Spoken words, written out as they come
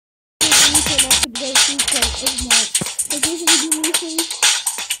came out to go see because it's not. Like, this is a demotion.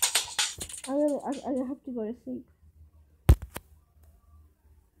 I have to go to sleep.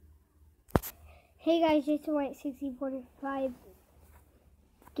 Hey guys, Jason White 6045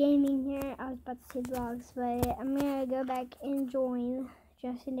 Gaming here. I was about to say vlogs, but I'm gonna go back and join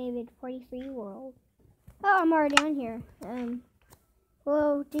Justin David 43 World. Oh, I'm already on here.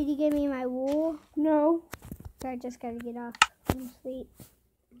 Well, did you give me my wool? No. So I just gotta get off from sleep.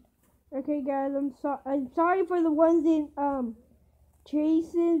 Okay, guys, I'm sorry for the ones in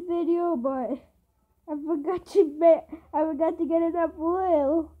Jason's video, but I forgot to get enough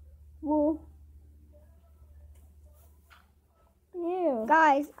wool. Ew.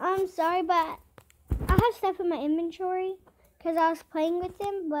 Guys, I'm sorry, but I have stuff in my inventory because I was playing with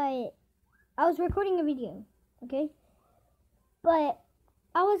him, but I was recording a video, okay? But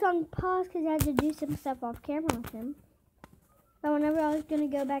I was on pause because I had to do some stuff off camera with him. But whenever I was going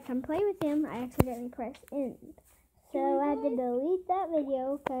to go back and play with him, I accidentally pressed end. So I had to delete that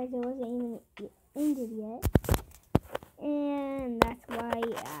video because it wasn't even ended yet. And that's why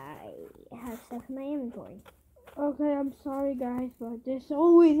I have stuff in my inventory. Okay, I'm sorry, guys, but this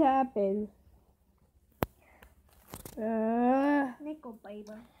always happens. Nickel,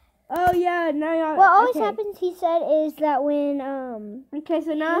 baby. Oh, yeah, now what always happens, he said, is that when, okay,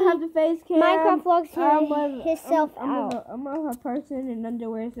 so now I have the face cam. Minecraft vlogs himself out. I'm a person in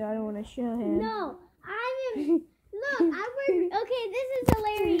underwear, so I don't want to show him. No, look, okay, this is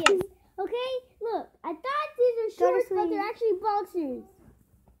hilarious. Okay, look, I thought these are shorts, but they're actually boxers.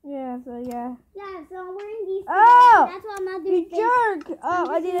 Yeah, so yeah. Yeah, so I'm wearing these. Oh! That's why I'm not doing You jerk! Oh,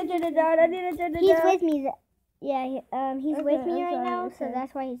 I need to turn it down. He's with me. Yeah, he's Okay, with me I'm right sorry, now, okay. so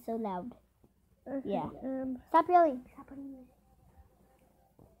that's why he's so loud. Okay, Yeah. Stop yelling. Stop putting it.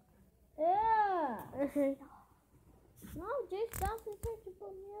 Yeah. Okay. No, just stop and search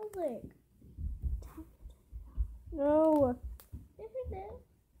for music. No. Yes, we did.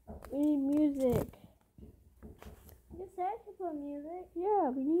 We need music. Just search for music. Yeah,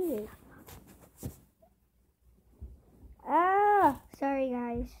 we need it. Ah! Sorry,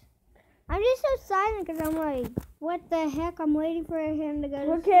 guys. I'm just so silent because I'm like, what the heck? I'm waiting for him to go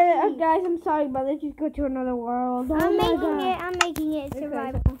to Okay, sleep. guys, I'm sorry, but let's just go to another world. Oh I'm my God. making it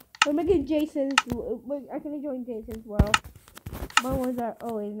survival. We're making Jason's. I can join Jason's world. My ones are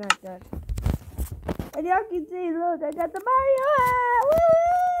always not good. And y'all can see, look, I got the Mario hat!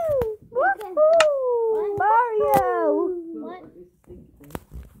 Woo! Okay. Woo! Mario! What?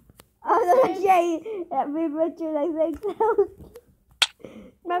 Oh, no, Jay, that made Richard, I think so.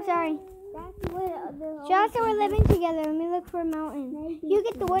 I'm sorry. Johnson, we're living together. Let me look for a mountain. You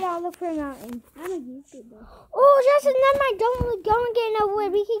get the wood, I'll look for a mountain. I'm a YouTuber. Oh, Johnson, never mind. Don't go and get no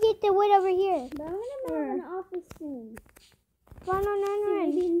wood. We can get the wood over here. But I'm going to move an office soon. Run.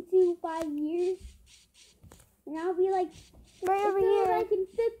 Maybe in 5 years. And I'll be like, Right over here. Like in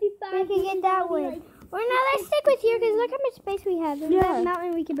 55 We can get that wood. Like, Or now let's stick with here because look how much space we have. There's that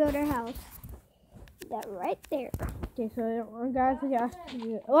mountain we can build our house. That right there. Okay, so guys, yeah.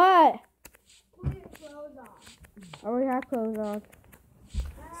 What? put your clothes on. I already have clothes on.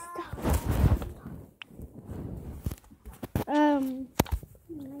 Stop.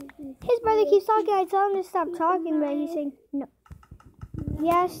 His brother keeps talking. I tell him to stop talking, but he's saying no.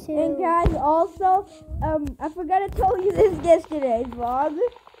 Yes, to. And guys, also, I forgot to tell you this yesterday's vlog.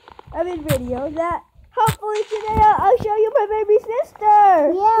 Video that hopefully today I'll show you my baby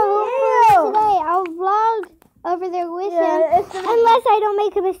sister. Yeah, today I'll vlog over there with him, unless I don't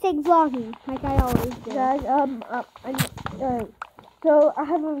make a mistake vlogging, like I always do. Guys, so I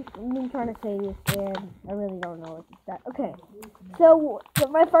haven't been trying to say this, and I really don't know what to start. Okay, so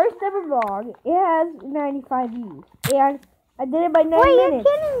my first ever vlog, it has 95 views, and I did it by 9 minutes. Wait, you're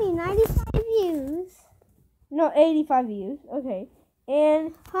kidding me? 95 views? No, 85 views. Okay,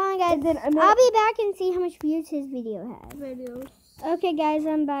 and hold on, guys. then I'll be back and see how much views his video had. Okay, guys,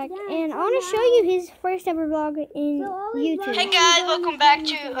 I'm back, and I want to show you his first ever vlog in YouTube. Hey guys, welcome back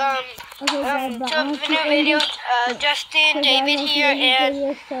to a new video. Justin David here,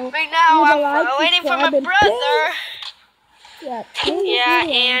 and right now I'm waiting for my brother. So I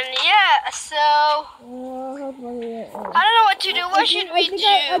don't know what to do. What should we do?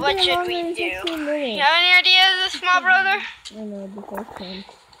 You have any ideas, small brother? I know the first one.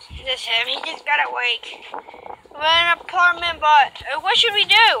 Just him. He just got awake. We're in an apartment, but what should we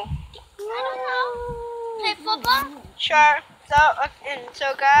do? I don't know. Play football? Sure.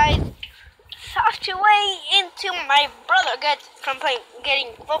 So guys, have to wait until my brother gets from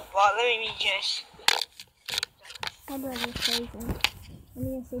getting football. Let me just. My brother's crazy. I'm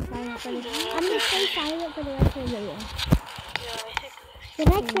gonna stay silent for the rest of the video. The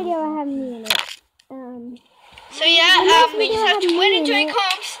next video I have me in it. So yeah, we just have to wait until he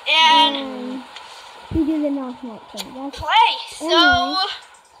comes and we do the knock thing. That's play. So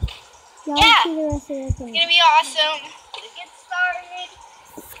yeah, see the rest of the it's thing. gonna be awesome. Let's get started.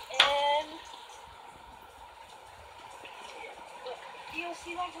 And do you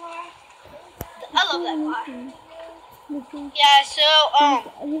see that bar? I love that bar. Yeah, so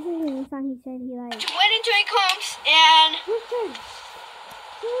this is the song he said he liked. wait until he comes and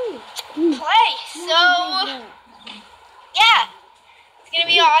play. So yeah, it's gonna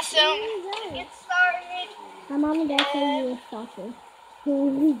be awesome. Let's get started. My mom and dad said you were stalker.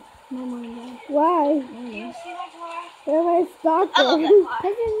 My mom and dad. Why? Do you see that bar? They're my stalker. I love that bar.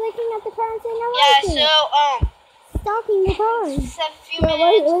 Because he's looking at the car and saying, I Yeah, like it. so Stalking the car. just a few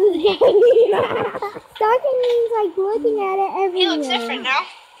minutes. Stalking means like looking at it everywhere. He looks different now.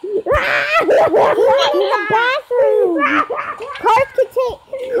 He's in the bathroom. Cars could take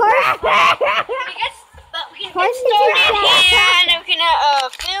We can get started and we can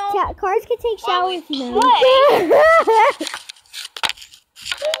film. cars could take While we showers now. play.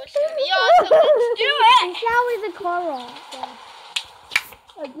 So it's gonna be awesome. Let's do it. Showers a car wash.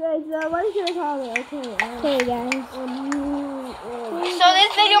 Okay, so what is gonna call it? Okay, guys. So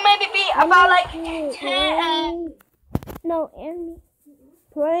this video maybe be about like 10. No, and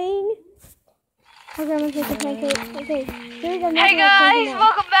Playing. I'm gonna take a pancake. Okay, here's another Hey guys, one.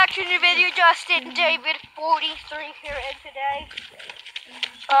 welcome back to a new video. Justin David 43 here, and today,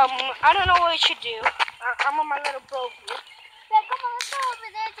 I don't know what we should do. I'm on my little boat here. Yeah, come on, let's go over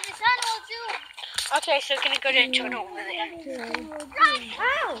there to the tunnel too. Okay, so can I go to the tunnel over there?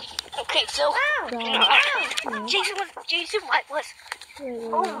 Ow! Okay, so Jason White was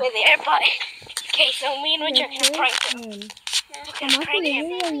over there, but okay, so me and Richard can prank him. I'm watching the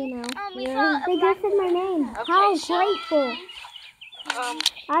video, you know. We saw They just said my name. Okay, How so, grateful.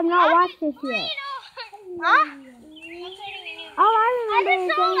 I've not watched this yet. Huh? All I remember is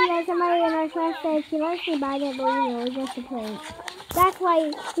saying that somebody in our class said she likes me, but I didn't believe it. It was just a prank. That's why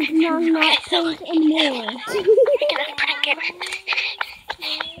it's not prank anymore. gonna prank him.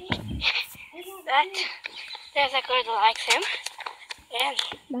 There's a girl that likes him. And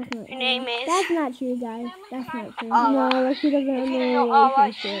That's not her name is... That's not true, guys. That's not true. No, like she doesn't have You any know all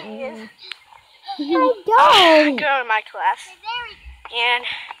what she relationship. is. I A don't. girl in my class. And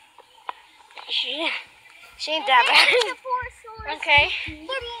she ain't that bad. Okay.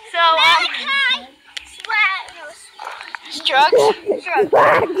 So, Strugs? It's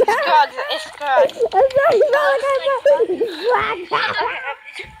Strugs.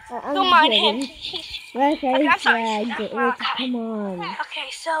 Don't mind him. Okay, I'm sorry. come on. Okay,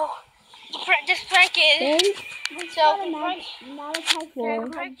 so this prank is so we're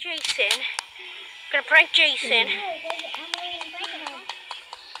gonna prank Jason.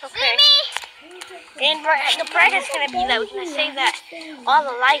 Okay. And the prank is gonna be that we're gonna say that all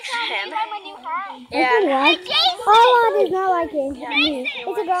the likes him. And Ola does not like it. It's a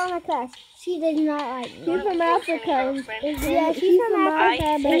girl in our class. She does not like me. She's from Africa. Yeah, she's from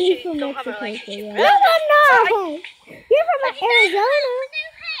Africa, but he's from don't have a Mexico. relationship. No! You're from Arizona.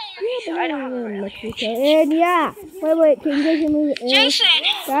 So I don't have a Mexico. And yeah, wait, can you guys move it? Jason!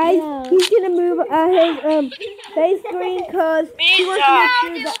 Guys, he's gonna move his face screen because he wants to make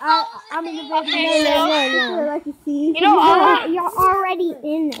sure that I'm in the video. Okay, so I like to see. you know, You're already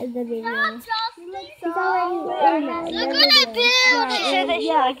in the video. She's already in that. Look at that build. she said that she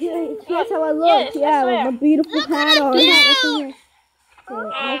Yeah, likes him. that's how I look. Yes, I Yeah, swear. with my beautiful hat on. build.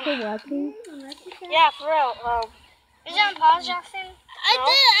 Also watching. Yeah, for real. Is that on pause, Justin? No.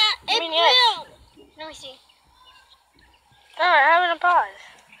 I mean, yes. Let me see. Alright, have it on pause.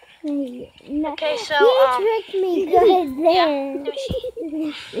 No. Okay, so, He tricked me good there. Let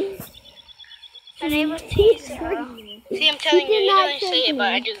me see. Her name was Tisa. See, I'm telling you, you not don't say trick it,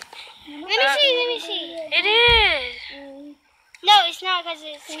 but I do. Let me see. It is. No, it's not because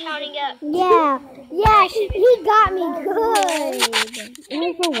it's counting up. Yeah, he got me good.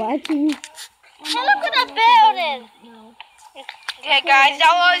 Thanks for watching. Hey, look at that building. Okay, guys,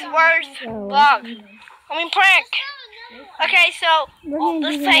 that was worst vlog. I mean, prank. Okay, so,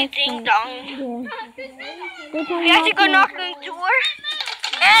 let's say ding dong. We have to go knock on the door.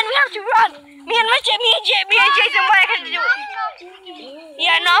 And we have to run. Me and Richard, me and Jason, what I can do it.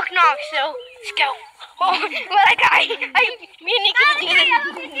 Yeah, knock, so let's go. Oh, what a guy. Me and Nick can do this.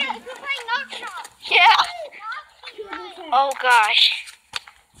 Yeah. Oh, gosh.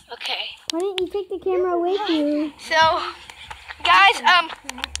 Okay. Why didn't you take the camera with you? So, guys,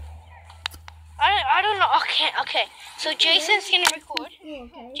 I don't know. Okay. So Jason's gonna record.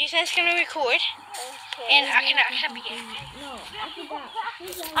 Jason's gonna record. And I can begin.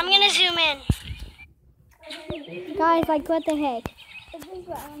 I'm gonna zoom in. Guys, like, what the heck?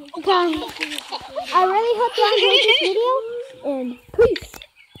 Guys, I really hope you enjoyed this video, and peace.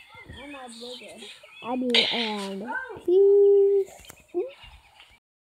 And peace.